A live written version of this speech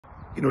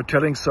You know,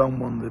 telling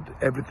someone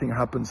that everything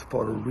happens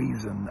for a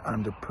reason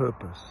and a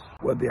purpose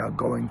when they are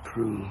going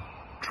through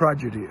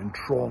tragedy and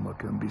trauma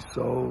can be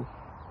so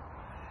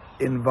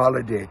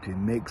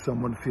invalidating, make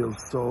someone feel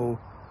so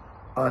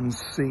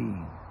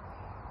unseen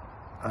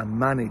and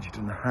managed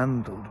and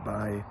handled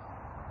by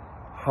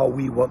how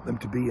we want them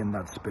to be in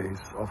that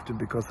space, often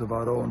because of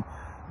our own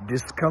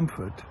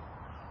discomfort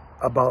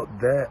about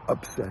their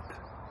upset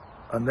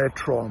and their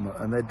trauma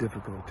and their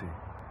difficulty.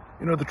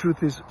 You know, the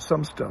truth is,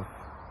 some stuff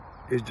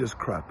is just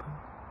crap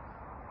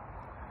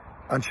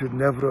and should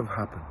never have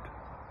happened.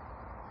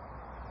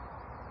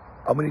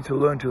 And we need to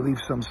learn to leave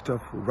some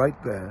stuff right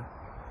there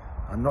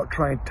and not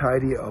try and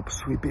tidy it up,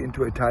 sweep it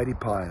into a tidy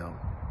pile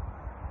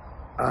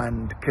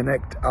and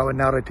connect our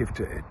narrative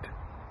to it,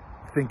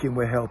 thinking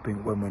we're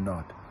helping when we're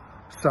not.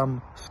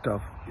 Some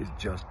stuff is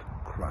just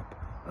crap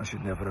and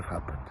should never have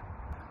happened.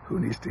 Who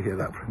needs to hear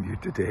that from you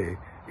today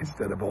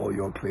instead of all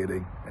your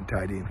clearing and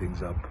tidying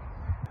things up?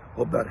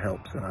 Hope that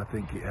helps, and I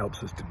think it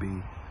helps us to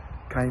be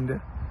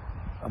kinder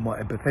and more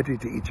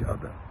empathetic to each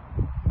other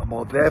and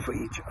more there for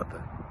each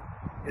other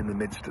in the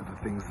midst of the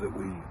things that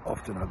we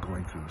often are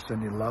going through.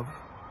 Sending love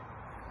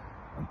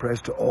and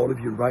prayers to all of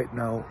you right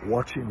now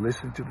watching,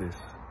 listening to this,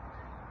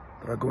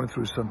 that are going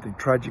through something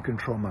tragic and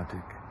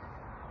traumatic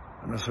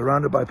and are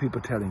surrounded by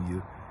people telling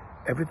you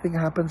everything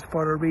happens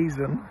for a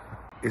reason.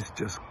 It's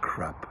just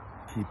crap.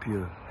 Keep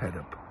your head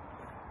up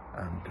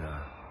and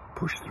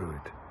push through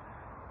it.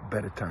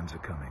 Better times are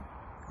coming.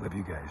 Love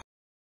you guys.